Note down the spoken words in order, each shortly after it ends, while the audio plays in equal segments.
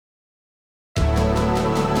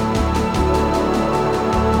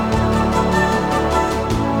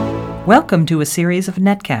Welcome to a series of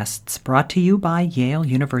netcasts brought to you by Yale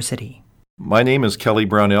University. My name is Kelly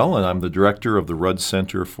Brownell, and I'm the director of the Rudd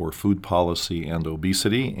Center for Food Policy and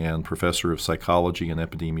Obesity and professor of psychology and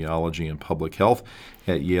epidemiology and public health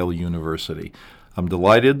at Yale University. I'm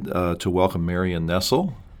delighted to welcome Marion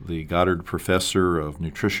Nestle, the Goddard Professor of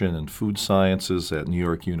Nutrition and Food Sciences at New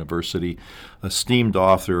York University, esteemed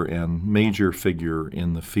author and major figure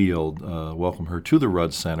in the field. Welcome her to the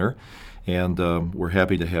Rudd Center. And we're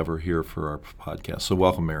happy to have her here for our podcast. So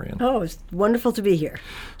welcome, Marion. Oh, it's wonderful to be here.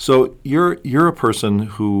 So you're a person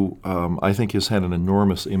who I think has had an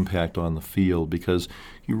enormous impact on the field because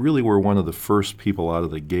you really were one of the first people out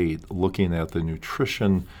of the gate looking at the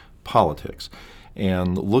nutrition politics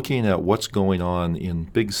and looking at what's going on in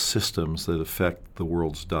big systems that affect the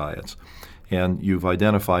world's diets. And you've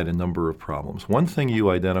identified a number of problems. One thing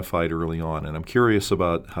you identified early on, and I'm curious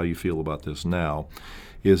about how you feel about this now,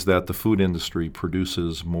 is that the food industry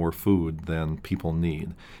produces more food than people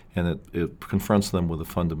need, and it confronts them with a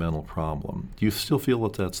fundamental problem. Do you still feel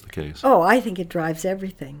that that's the case? Oh, I think it drives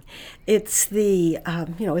everything. It's the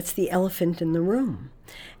it's the elephant in the room.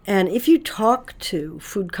 And if you talk to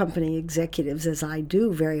food company executives, as I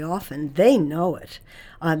do very often, they know it.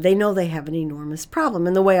 They know they have an enormous problem.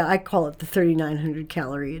 And the way I call it, the 3,900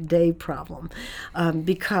 calorie a day problem,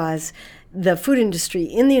 because the food industry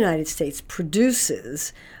in the United States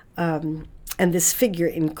produces, and this figure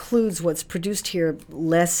includes what's produced here,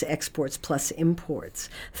 less exports plus imports,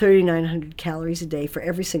 3,900 calories a day for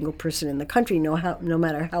every single person in the country, no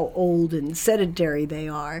matter how old and sedentary they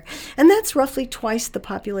are. And that's roughly twice the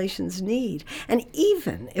population's need. And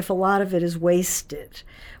even if a lot of it is wasted,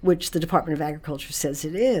 which the Department of Agriculture says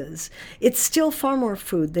it is, it's still far more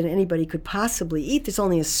food than anybody could possibly eat. There's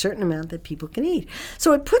only a certain amount that people can eat.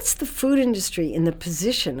 So it puts the food industry in the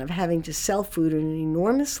position of having to sell food in an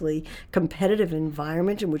enormously competitive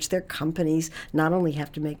environment in which their companies not only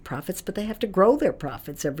have to make profits, but they have to grow their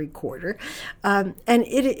profits every quarter. And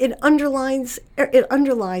it underlies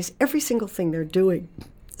every single thing they're doing,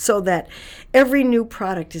 so that every new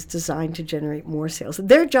product is designed to generate more sales.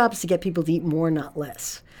 Their job is to get people to eat more, not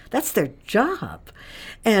less. That's their job.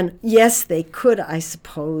 And yes, they could, I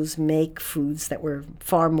suppose, make foods that were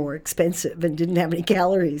far more expensive and didn't have any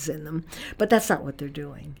calories in them, but that's not what they're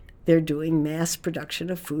doing. They're doing mass production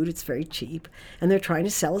of food. It's very cheap, and they're trying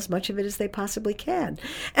to sell as much of it as they possibly can.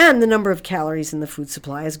 And the number of calories in the food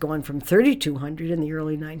supply has gone from 3,200 in the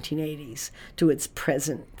early 1980s to its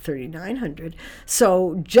present 3,900.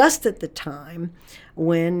 So just at the time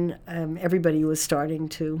when everybody was starting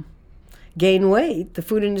to gain weight, the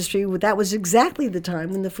food industry, that was exactly the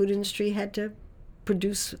time when the food industry had to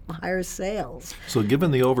produce higher sales. So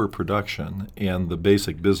given the overproduction and the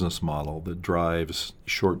basic business model that drives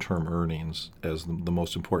short-term earnings as the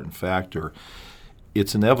most important factor,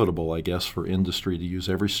 it's inevitable, I guess, for industry to use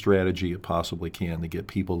every strategy it possibly can to get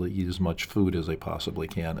people to eat as much food as they possibly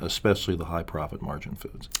can, especially the high-profit margin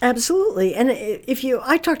foods. Absolutely. And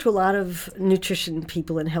I talk to a lot of nutrition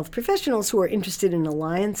people and health professionals who are interested in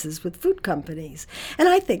alliances with food companies. And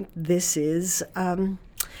I think this is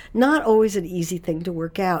not always an easy thing to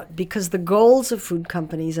work out, because the goals of food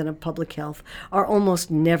companies and of public health are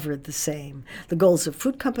almost never the same. The goals of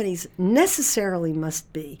food companies necessarily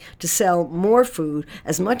must be to sell more food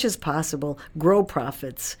as much as possible, grow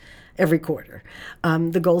profits every quarter.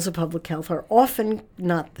 The goals of public health are often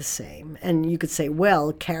not the same. And you could say,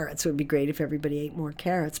 well, carrots, it would be great if everybody ate more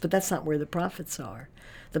carrots, but that's not where the profits are.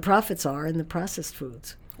 The profits are in the processed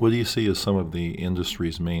foods. What do you see as some of the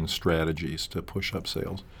industry's main strategies to push up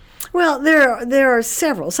sales? Well, there are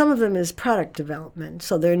several. Some of them is product development.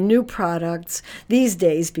 So there are new products these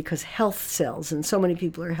days, because health sells and so many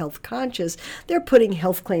people are health conscious. They're putting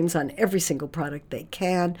health claims on every single product they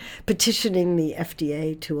can, petitioning the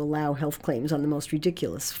FDA to allow health claims on the most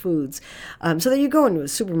ridiculous foods. So that you go into a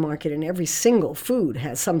supermarket and every single food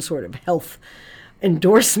has some sort of health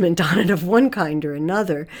endorsement on it of one kind or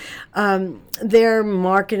another. They're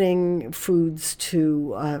marketing foods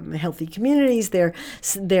to healthy communities.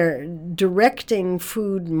 They're directing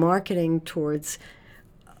food marketing towards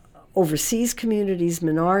overseas communities,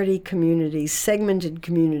 minority communities, segmented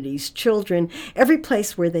communities, children, every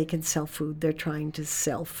place where they can sell food, they're trying to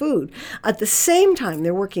sell food. At the same time,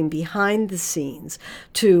 they're working behind the scenes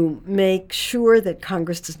to make sure that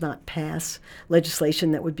Congress does not pass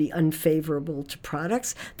legislation that would be unfavorable to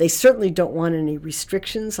products. They certainly don't want any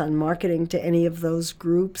restrictions on marketing to any of those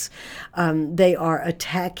groups. They are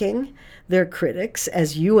attacking their critics,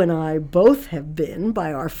 as you and I both have been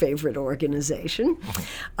by our favorite organization.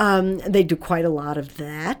 They do quite a lot of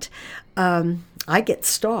that. I get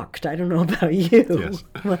stalked. I don't know about you, Yes.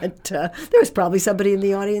 but there's probably somebody in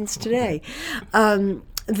the audience today.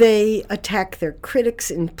 They attack their critics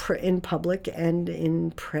in public and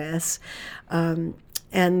in press,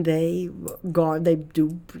 and they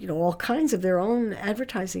do all kinds of their own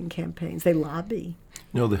advertising campaigns. They lobby.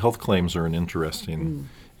 The health claims are an interesting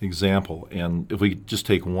example, and if we just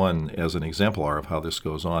take one as an exemplar of how this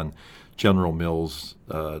goes on, General Mills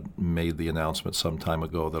made the announcement some time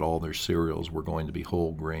ago that all their cereals were going to be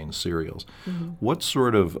whole grain cereals. What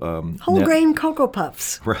sort of whole grain Cocoa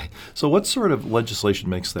Puffs? Right. So, what sort of legislation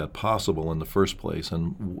makes that possible in the first place,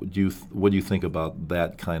 and what do you think about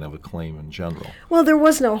that kind of a claim in general? Well, there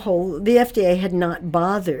was no the FDA had not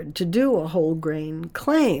bothered to do a whole grain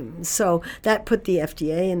claim, so that put the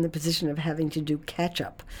FDA in the position of having to do catch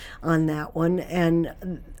up on that one,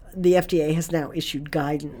 and the FDA has now issued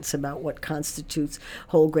guidance about what constitutes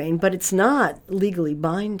whole grain, but it's not legally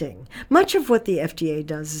binding. Much of what the FDA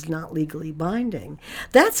does is not legally binding.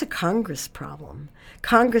 That's a Congress problem.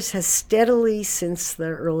 Congress has steadily, since the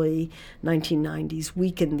early 1990s,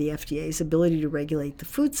 weakened the FDA's ability to regulate the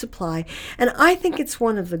food supply, and I think it's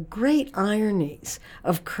one of the great ironies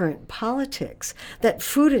of current politics that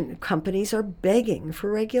food companies are begging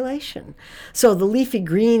for regulation. So the leafy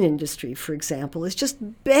green industry, for example, is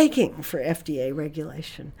just begging for FDA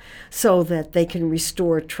regulation so that they can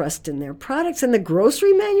restore trust in their products. And the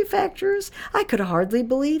grocery manufacturers, I could hardly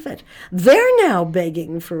believe it. They're now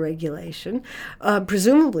begging for regulation,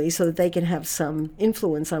 presumably so that they can have some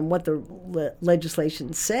influence on what the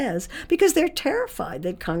legislation says, because they're terrified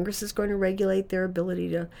that Congress is going to regulate their ability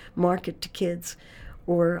to market to kids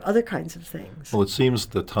or other kinds of things. Well, it seems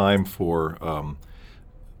the time for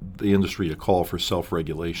the industry to call for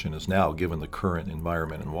self-regulation is now, given the current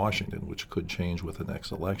environment in Washington, which could change with the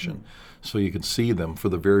next election. So you can see them, for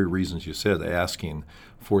the very reasons you said, asking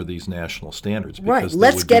for these national standards. Right.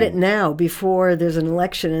 Let's get it now before there's an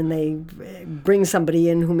election and they bring somebody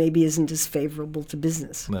in who maybe isn't as favorable to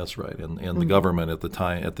business. That's right. And the government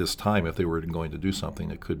at this time, if they were going to do something,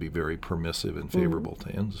 it could be very permissive and favorable to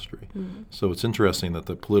industry. So it's interesting that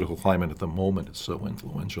the political climate at the moment is so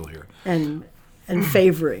influential here. And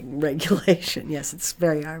favoring regulation. Yes, it's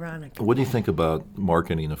very ironic. What do you think about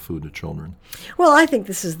marketing of food to children? Well, I think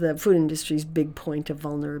this is the food industry's big point of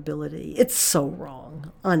vulnerability. It's so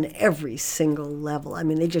wrong on every single level. I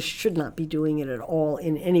mean, they just should not be doing it at all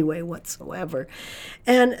in any way whatsoever.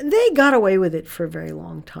 And they got away with it for a very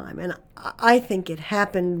long time. And I think it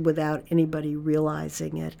happened without anybody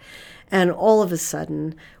realizing it. And all of a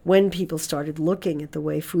sudden, when people started looking at the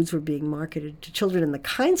way foods were being marketed to children and the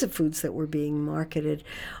kinds of foods that were being marketed,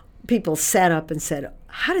 people sat up and said,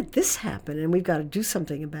 how did this happen? And we've got to do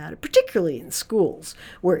something about it, particularly in schools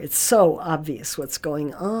where it's so obvious what's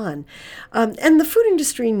going on. And the food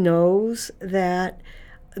industry knows that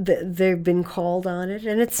they've been called on it,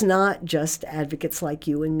 and it's not just advocates like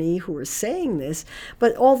you and me who are saying this,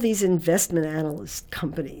 but all these investment analyst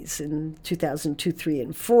companies in 2002, 3,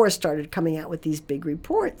 and 4 started coming out with these big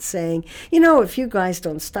reports saying, if you guys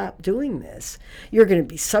don't stop doing this, you're going to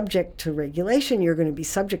be subject to regulation, you're going to be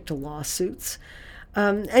subject to lawsuits,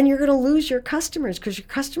 and you're going to lose your customers because your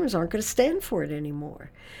customers aren't going to stand for it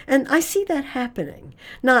anymore. And I see that happening,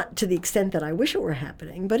 not to the extent that I wish it were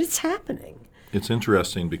happening, but it's happening. It's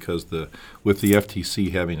interesting because with the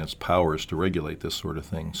FTC having its powers to regulate this sort of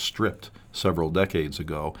thing stripped several decades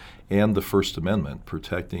ago, and the First Amendment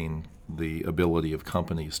protecting the ability of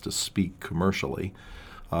companies to speak commercially,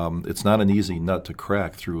 it's not an easy nut to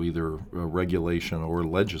crack through either regulation or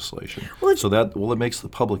legislation. It makes the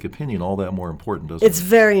public opinion all that more important, doesn't it? It's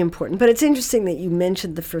very important. But it's interesting that you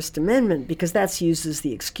mentioned the First Amendment, because that's used as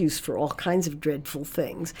the excuse for all kinds of dreadful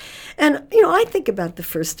things. And, I think about the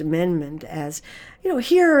First Amendment as,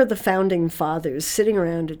 here are the founding fathers sitting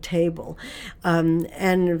around a table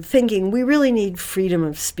and thinking we really need freedom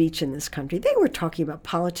of speech in this country. They were talking about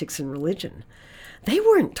politics and religion. They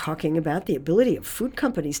weren't talking about the ability of food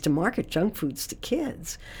companies to market junk foods to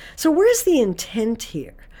kids. So where's the intent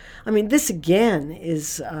here? I mean, this again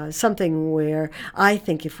is something where I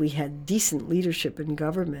think if we had decent leadership in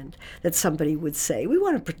government, that somebody would say, we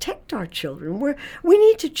want to protect our children. We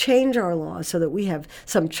need to change our laws so that we have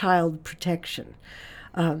some child protection.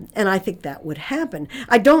 And I think that would happen.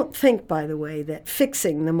 I don't think, by the way, that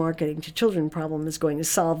fixing the marketing to children problem is going to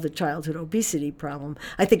solve the childhood obesity problem.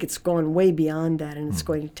 I think it's gone way beyond that, and it's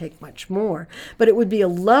going to take much more. But it would be a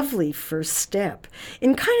lovely first step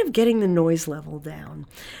in kind of getting the noise level down.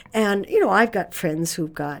 And, I've got friends who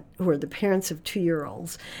who are the parents of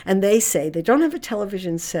 2-year-olds, and they say they don't have a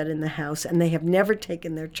television set in the house and they have never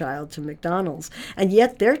taken their child to McDonald's, and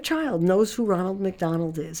yet their child knows who Ronald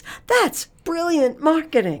McDonald is. That's brilliant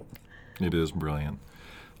marketing. It is brilliant.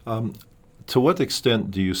 To what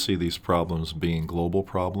extent do you see these problems being global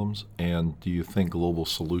problems, and do you think global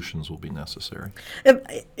solutions will be necessary?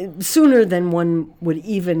 Sooner than one would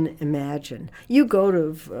even imagine. You go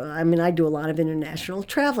to, I do a lot of international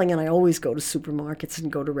traveling, and I always go to supermarkets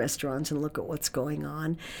and go to restaurants and look at what's going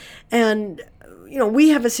on. And, we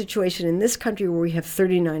have a situation in this country where we have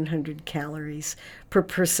 3,900 calories per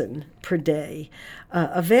person per day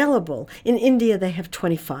available. In India, they have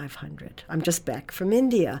 2,500. I'm just back from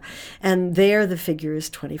India, and there the figure is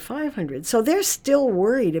 2,500. So they're still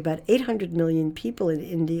worried about 800 million people in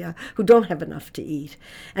India who don't have enough to eat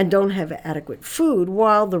and don't have adequate food,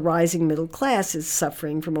 while the rising middle class is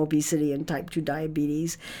suffering from obesity and type 2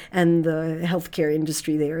 diabetes, and the healthcare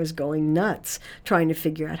industry there is going nuts trying to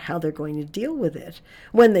figure out how they're going to deal with it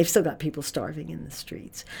when they've still got people starving in the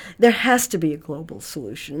streets. There has to be a global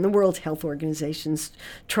solution. The World Health Organization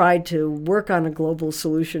tried to work on a global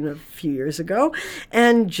solution a few years ago,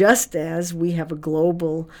 and just as we have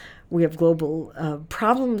global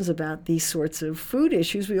problems about these sorts of food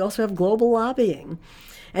issues, we also have global lobbying.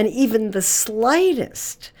 And even the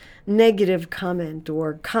slightest negative comment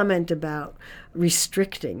or comment about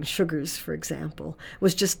restricting sugars, for example,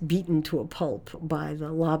 was just beaten to a pulp by the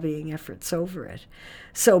lobbying efforts over it.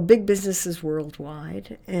 So big businesses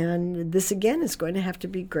worldwide, and this again is going to have to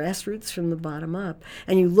be grassroots from the bottom up.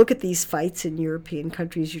 And you look at these fights in European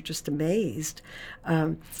countries, you're just amazed.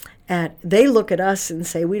 They look at us and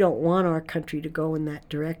say, we don't want our country to go in that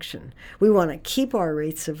direction. We want to keep our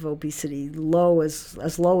rates of obesity low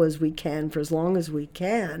as low as we can for as long as we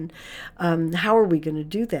can. How are we going to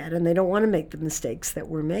do that? And they don't want to make the mistakes that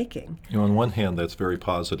we're making. On one hand, that's very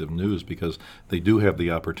positive news because they do have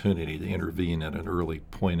the opportunity to intervene at an early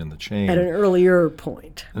point in the chain. At an earlier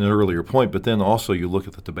point. But then also you look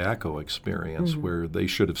at the tobacco experience where they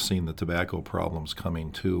should have seen the tobacco problems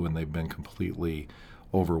coming too, and they've been completely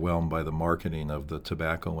overwhelmed by the marketing of the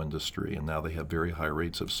tobacco industry, and now they have very high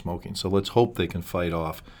rates of smoking. So let's hope they can fight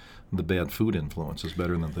off the bad food influences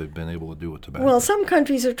better than they've been able to do with tobacco. Well, some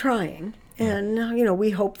countries are trying, and we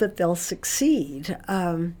hope that they'll succeed.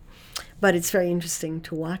 But it's very interesting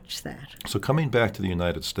to watch that. So coming back to the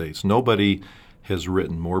United States, nobody has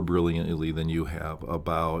written more brilliantly than you have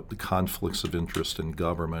about the conflicts of interest in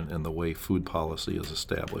government and the way food policy is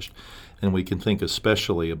established. And we can think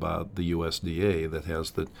especially about the USDA that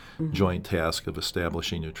has the joint task of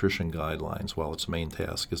establishing nutrition guidelines while its main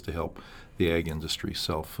task is to help the ag industry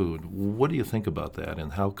sell food. What do you think about that,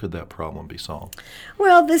 and how could that problem be solved?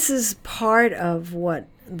 Well, this is part of what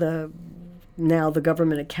the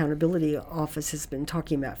Government Accountability Office has been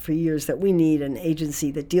talking about for years, that we need an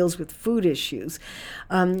agency that deals with food issues.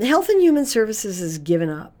 Health and Human Services has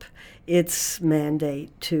given up its mandate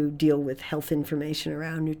to deal with health information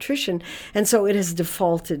around nutrition, and so it has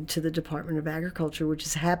defaulted to the Department of Agriculture, which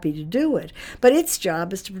is happy to do it. But its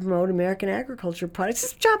job is to promote American agriculture products.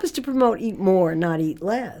 Its job is to promote eat more, not eat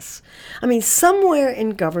less. I mean, somewhere in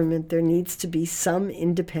government there needs to be some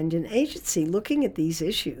independent agency looking at these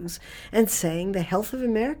issues and saying the health of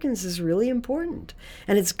Americans is really important,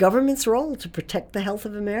 and it's government's role to protect the health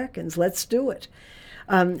of Americans. Let's do it.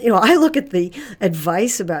 I look at the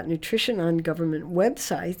advice about nutrition on government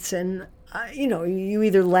websites, and you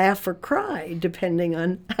either laugh or cry depending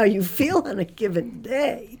on how you feel on a given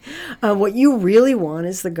day. What you really want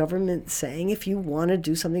is the government saying, if you want to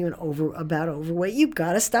do something about overweight, you've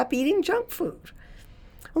got to stop eating junk food.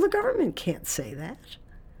 Well, the government can't say that.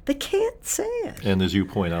 They can't say it. And as you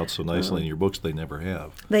point out so nicely in your books, they never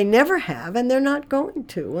have. They never have, and they're not going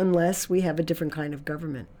to unless we have a different kind of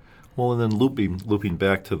government. Well, and then looping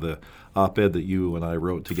back to the op-ed that you and I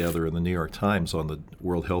wrote together in the New York Times on the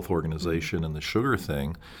World Health Organization and the sugar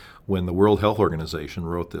thing, when the World Health Organization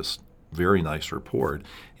wrote this very nice report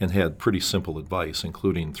and had pretty simple advice,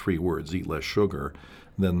 including 3 words, eat less sugar,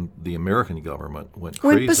 then the American government went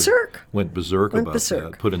crazy. Went berserk about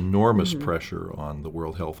that, put enormous pressure on the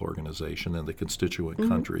World Health Organization and the constituent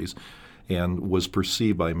countries, and was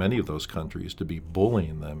perceived by many of those countries to be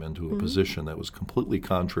bullying them into a position that was completely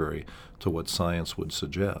contrary to what science would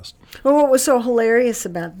suggest. Well, what was so hilarious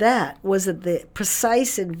about that was that the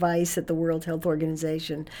precise advice that the World Health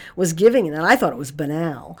Organization was giving, and I thought it was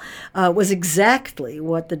banal, was exactly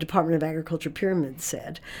what the Department of Agriculture pyramid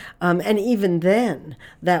said. And even then,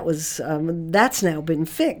 that's now been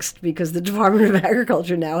fixed because the Department of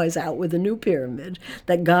Agriculture now is out with a new pyramid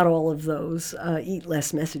that got all of those eat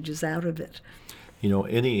less messages out of it.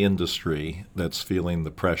 Any industry that's feeling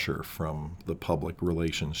the pressure from the public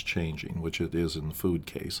relations changing, which it is in the food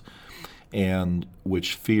case, and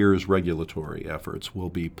which fears regulatory efforts, will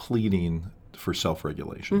be pleading for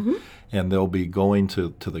self-regulation. And they'll be going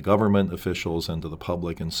to the government officials and to the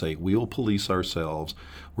public and say, we'll police ourselves,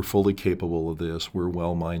 we're fully capable of this, we're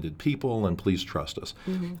well-minded people, and please trust us.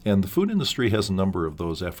 And the food industry has a number of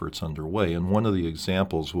those efforts underway, and one of the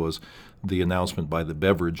examples was the announcement by the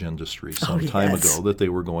beverage industry some time ago that they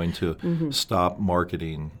were going to stop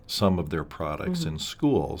marketing some of their products in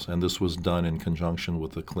schools, and this was done in conjunction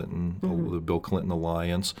with the Bill Clinton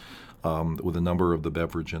Alliance, with a number of the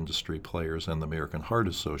beverage industry players and the American Heart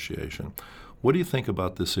Association. What do you think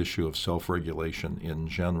about this issue of self-regulation in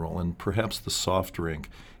general, and perhaps the soft drink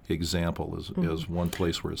example is one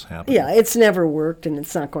place where it's happening? Yeah, it's never worked, and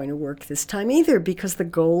it's not going to work this time either, because the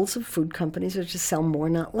goals of food companies are to sell more,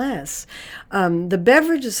 not less. The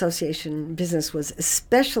Beverage Association business was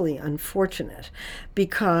especially unfortunate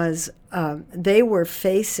because they were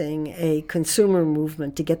facing a consumer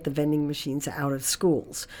movement to get the vending machines out of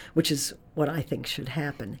schools, which is what I think should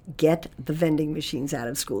happen. Get the vending machines out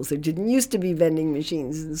of schools. There didn't used to be vending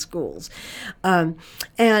machines in schools.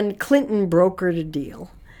 And Clinton brokered a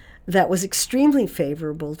deal that was extremely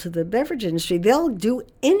favorable to the beverage industry. They'll do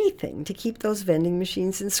anything to keep those vending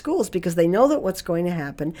machines in schools because they know that what's going to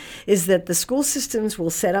happen is that the school systems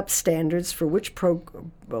will set up standards for which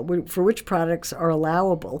products are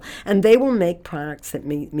allowable, and they will make products that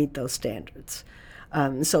meet those standards.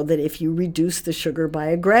 So that if you reduce the sugar by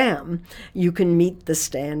a gram, you can meet the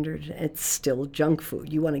standard. It's still junk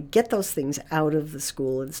food. You want to get those things out of the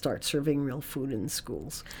school and start serving real food in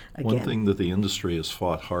schools again. One thing that the industry has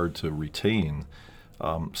fought hard to retain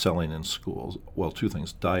selling in schools, well, two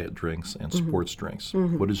things, diet drinks and sports drinks.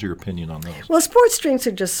 What is your opinion on those? Well, sports drinks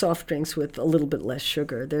are just soft drinks with a little bit less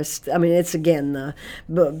sugar. It's again,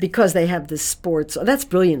 because they have this sports, that's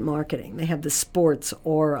brilliant marketing. They have the sports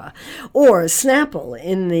aura. Or Snapple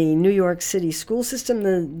in the New York City school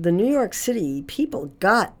system, the New York City people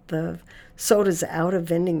got the sodas out of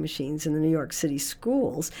vending machines in the New York City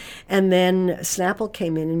schools. And then Snapple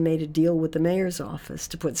came in and made a deal with the mayor's office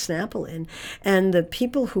to put Snapple in. And the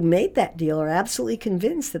people who made that deal are absolutely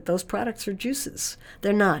convinced that those products are juices.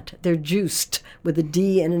 They're not. They're juiced with a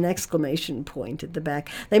D and an exclamation point at the back.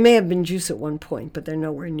 They may have been juice at one point, but they're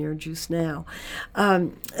nowhere near juice now.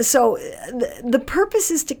 So the purpose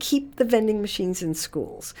is to keep the vending machines in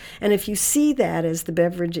schools. And if you see that as the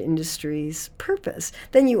beverage industry's purpose,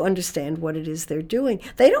 then you understand what it is they're doing.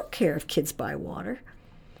 They don't care if kids buy water.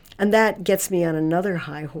 And that gets me on another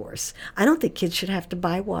high horse. I don't think kids should have to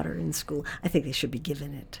buy water in school. I think they should be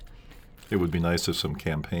given it. It would be nice if some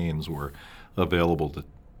campaigns were available to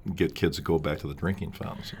get kids to go back to the drinking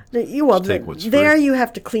fountains. There you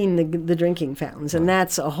have to clean the drinking fountains, and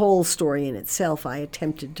that's a whole story in itself. I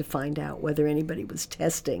attempted to find out whether anybody was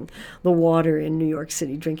testing the water in New York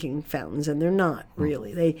City drinking fountains, and they're not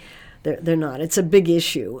really. They're not. It's a big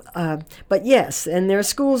issue. But yes, and there are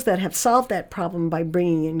schools that have solved that problem by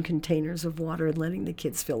bringing in containers of water and letting the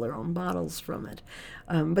kids fill their own bottles from it.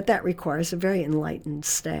 But that requires a very enlightened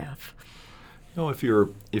staff. If you're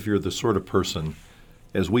the sort of person,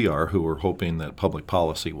 as we are, who are hoping that public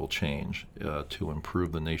policy will change to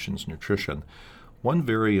improve the nation's nutrition, one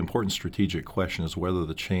very important strategic question is whether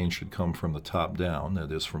the change should come from the top down,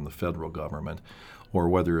 that is, from the federal government, or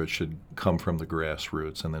whether it should come from the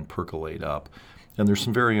grassroots and then percolate up. And there's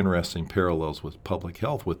some very interesting parallels with public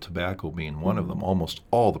health, with tobacco being one of them. Almost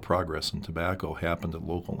all the progress in tobacco happened at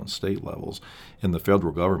local and state levels, and the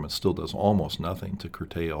federal government still does almost nothing to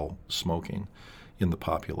curtail smoking in the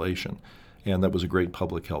population. And that was a great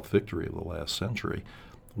public health victory of the last century.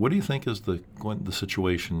 What do you think is the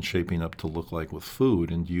situation shaping up to look like with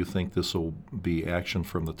food, and do you think this will be action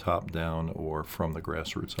from the top down or from the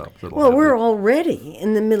grassroots up? Well, we're already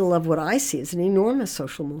in the middle of what I see as an enormous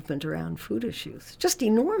social movement around food issues, just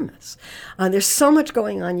enormous. There's so much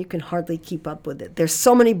going on, you can hardly keep up with it. There's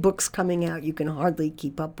so many books coming out, you can hardly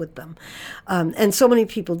keep up with them. And so many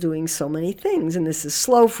people doing so many things, and this is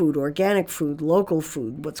slow food, organic food, local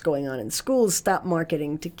food, what's going on in schools, stop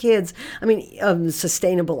marketing to kids,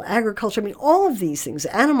 sustainable agriculture, all of these things,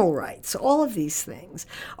 animal rights, all of these things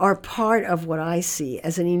are part of what I see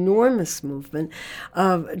as an enormous movement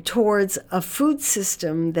towards a food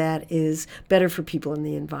system that is better for people and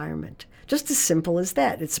the environment. Just as simple as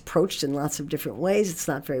that. It's approached in lots of different ways. It's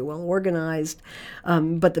not very well organized.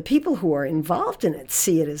 But the people who are involved in it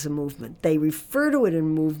see it as a movement. They refer to it in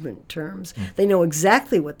movement terms. They know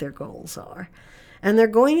exactly what their goals are. And they're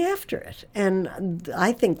going after it. And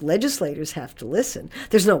I think legislators have to listen.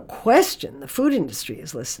 There's no question the food industry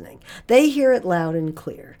is listening. They hear it loud and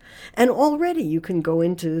clear. And already you can go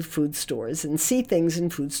into food stores and see things in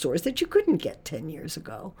food stores that you couldn't get 10 years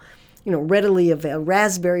ago.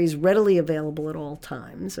 Raspberries readily available at all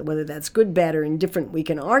times. Whether that's good, bad, or indifferent, we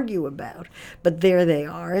can argue about. But there they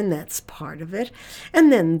are, and that's part of it.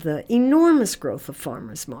 And then the enormous growth of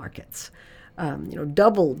farmers markets.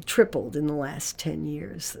 Doubled, tripled in the last 10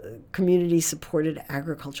 years. Community-supported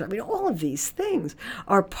agriculture. All of these things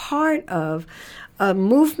are part of a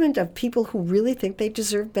movement of people who really think they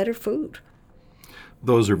deserve better food.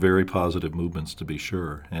 Those are very positive movements, to be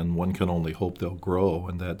sure, and one can only hope they'll grow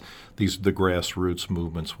and that the grassroots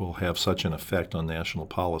movements will have such an effect on national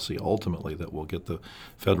policy ultimately that we'll get the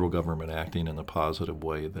federal government acting in a positive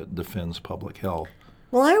way that defends public health.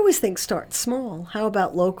 Well, I always think start small. How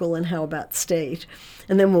about local and how about state?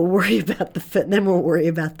 And then we'll worry about the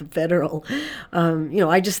federal.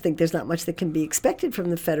 I just think there's not much that can be expected from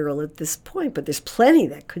the federal at this point, but there's plenty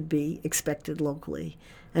that could be expected locally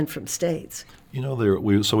and from states.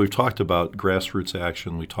 So we've talked about grassroots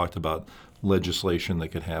action. We talked about legislation that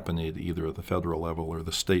could happen at either the federal level or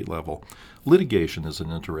the state level. Litigation is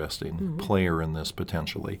an interesting player in this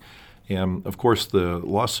potentially. And, of course, the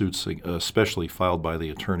lawsuits, especially filed by the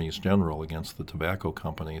attorneys general against the tobacco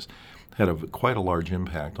companies, had quite a large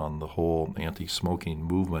impact on the whole anti-smoking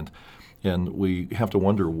movement. And we have to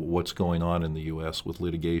wonder what's going on in the U.S. with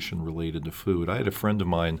litigation related to food. I had a friend of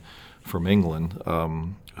mine from England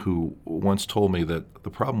who once told me that the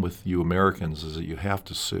problem with you Americans is that you have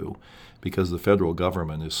to sue because the federal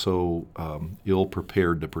government is so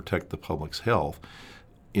ill-prepared to protect the public's health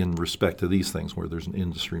in respect to these things where there's an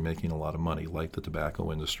industry making a lot of money, like the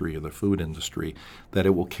tobacco industry or the food industry, that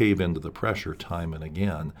it will cave into the pressure time and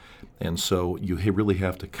again. And so you really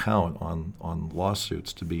have to count on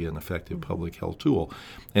lawsuits to be an effective public health tool.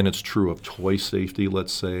 And it's true of toy safety,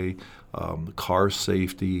 let's say, car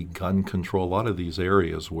safety, gun control, a lot of these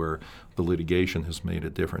areas where the litigation has made a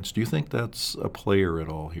difference. Do you think that's a player at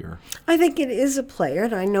all here? I think it is a player,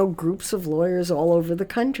 and I know groups of lawyers all over the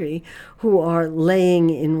country who are laying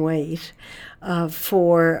in wait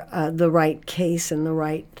for the right case and the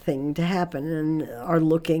right thing to happen and are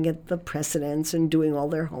looking at the precedents and doing all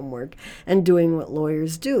their homework and doing what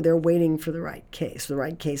lawyers do. They're waiting for the right case. The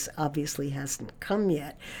right case obviously hasn't come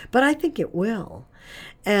yet, but I think it will.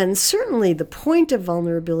 And certainly the point of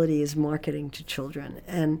vulnerability is marketing to children.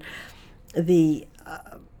 And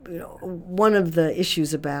one of the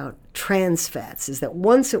issues about trans fats is that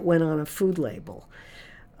once it went on a food label,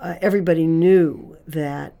 everybody knew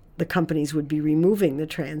that the companies would be removing the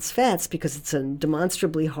trans fats because it's a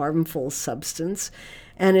demonstrably harmful substance.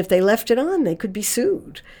 And if they left it on, they could be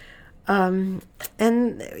sued. And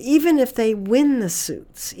even if they win the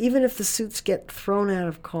suits, even if the suits get thrown out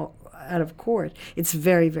of court, it's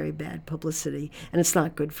very, very bad publicity, and it's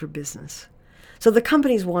not good for business. So the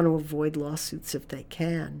companies want to avoid lawsuits if they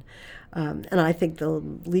can. And I think the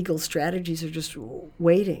legal strategies are just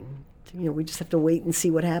waiting. We just have to wait and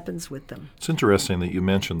see what happens with them. It's interesting that you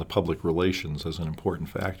mentioned the public relations as an important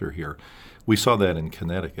factor here. We saw that in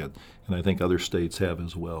Connecticut, and I think other states have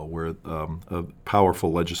as well, where a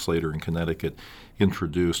powerful legislator in Connecticut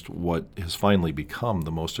introduced what has finally become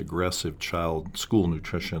the most aggressive child school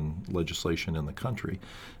nutrition legislation in the country.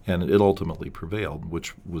 And it ultimately prevailed,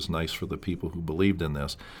 which was nice for the people who believed in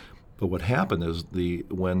this. But what happened is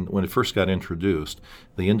when it first got introduced,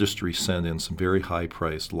 the industry sent in some very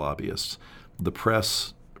high-priced lobbyists. The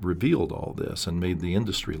press revealed all this and made the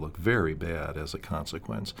industry look very bad as a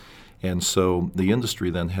consequence. And so the industry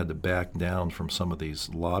then had to back down from some of these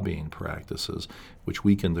lobbying practices, which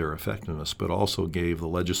weakened their effectiveness, but also gave the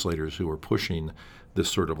legislators who were pushing this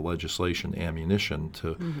sort of legislation ammunition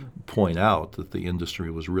to point out that the industry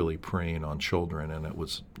was really preying on children, and it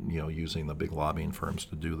was using the big lobbying firms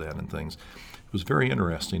to do that and things. It was very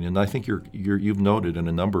interesting, and I think you've noted in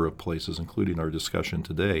a number of places, including our discussion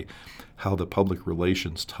today, how the public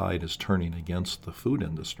relations tide is turning against the food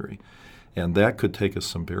industry. And that could take us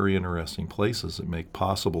some very interesting places that make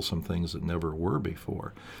possible some things that never were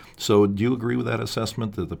before. So do you agree with that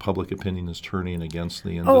assessment that the public opinion is turning against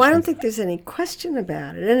the industry? Oh, I don't think there's any question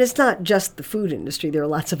about it. And it's not just the food industry. There are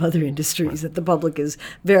lots of other industries that the public is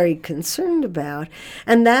very concerned about.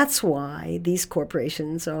 And that's why these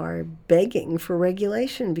corporations are begging for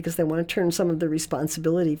regulation, because they want to turn some of the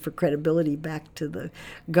responsibility for credibility back to the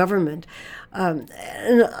government. And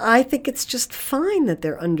I think it's just fine that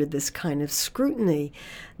they're under this kind of scrutiny.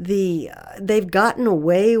 They've gotten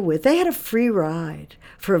away with, they had a free ride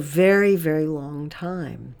for a very, very long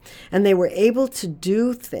time. And they were able to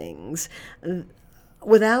do things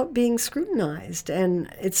without being scrutinized, and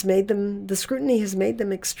the scrutiny has made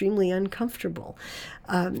them extremely uncomfortable,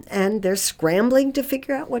 and they're scrambling to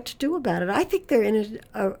figure out what to do about it. I think they're in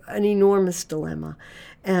an enormous dilemma,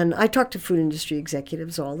 and I talk to food industry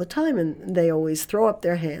executives all the time, and they always throw up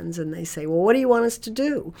their hands and they say, well, what do you want us to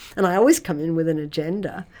do? And I always come in with an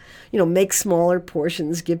agenda. Make smaller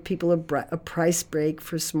portions, give people a price break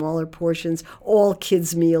for smaller portions. All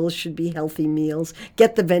kids' meals should be healthy meals.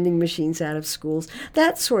 Get the vending machines out of schools,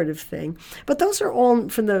 that sort of thing. But those are all,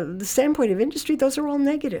 from the standpoint of industry, those are all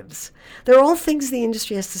negatives. They're all things the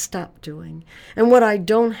industry has to stop doing. And what I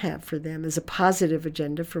don't have for them is a positive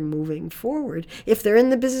agenda for moving forward. If they're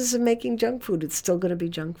in the business of making junk food, it's still going to be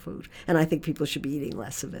junk food. And I think people should be eating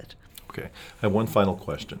less of it. Okay. I have one final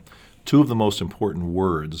question. Two of the most important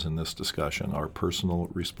words in this discussion are personal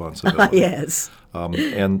responsibility. Yes.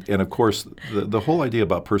 And of course, the whole idea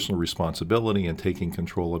about personal responsibility and taking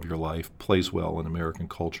control of your life plays well in American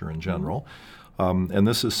culture in general. And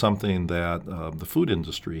this is something that the food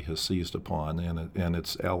industry has seized upon, and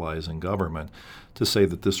its allies in government, to say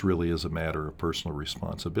that this really is a matter of personal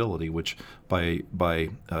responsibility, which by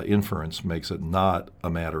inference makes it not a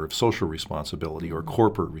matter of social responsibility or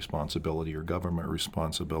corporate responsibility or government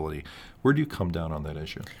responsibility. Where do you come down on that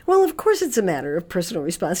issue? Well, of course it's a matter of personal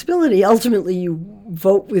responsibility. Ultimately, you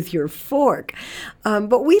vote with your fork.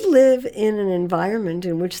 But we live in an environment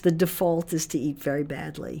in which the default is to eat very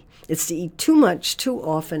badly. It's to eat too much, too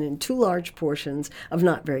often, in too large portions of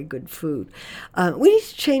not very good food. We need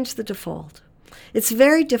to change the default. It's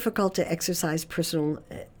very difficult to exercise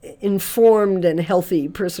informed and healthy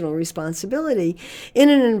personal responsibility in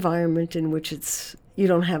an environment in which you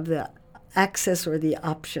don't have the access or the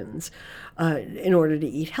options in order to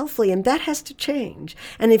eat healthily, and that has to change.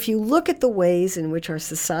 And if you look at the ways in which our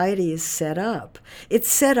society is set up, it's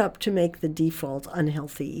set up to make the default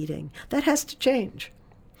unhealthy eating. That has to change.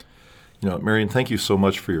 Marion, thank you so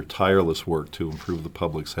much for your tireless work to improve the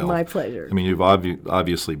public's health. My pleasure. I mean, you've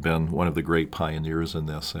obviously been one of the great pioneers in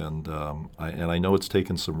this, and I know it's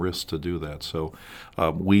taken some risks to do that. So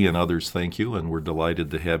we and others thank you, and we're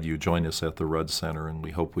delighted to have you join us at the Rudd Center, and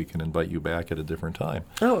we hope we can invite you back at a different time.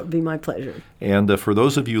 Oh, it would be my pleasure. And for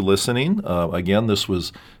those of you listening, again, this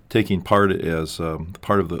was taking part as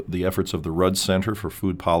part of the efforts of the Rudd Center for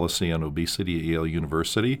Food Policy and Obesity at Yale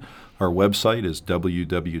University. Our website is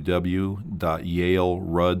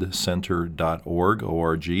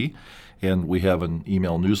www.yaleruddcenter.org, and we have an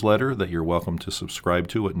email newsletter that you're welcome to subscribe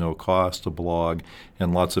to at no cost, a blog,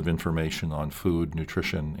 and lots of information on food,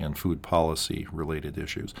 nutrition, and food policy related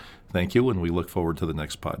issues. Thank you, and we look forward to the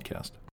next podcast.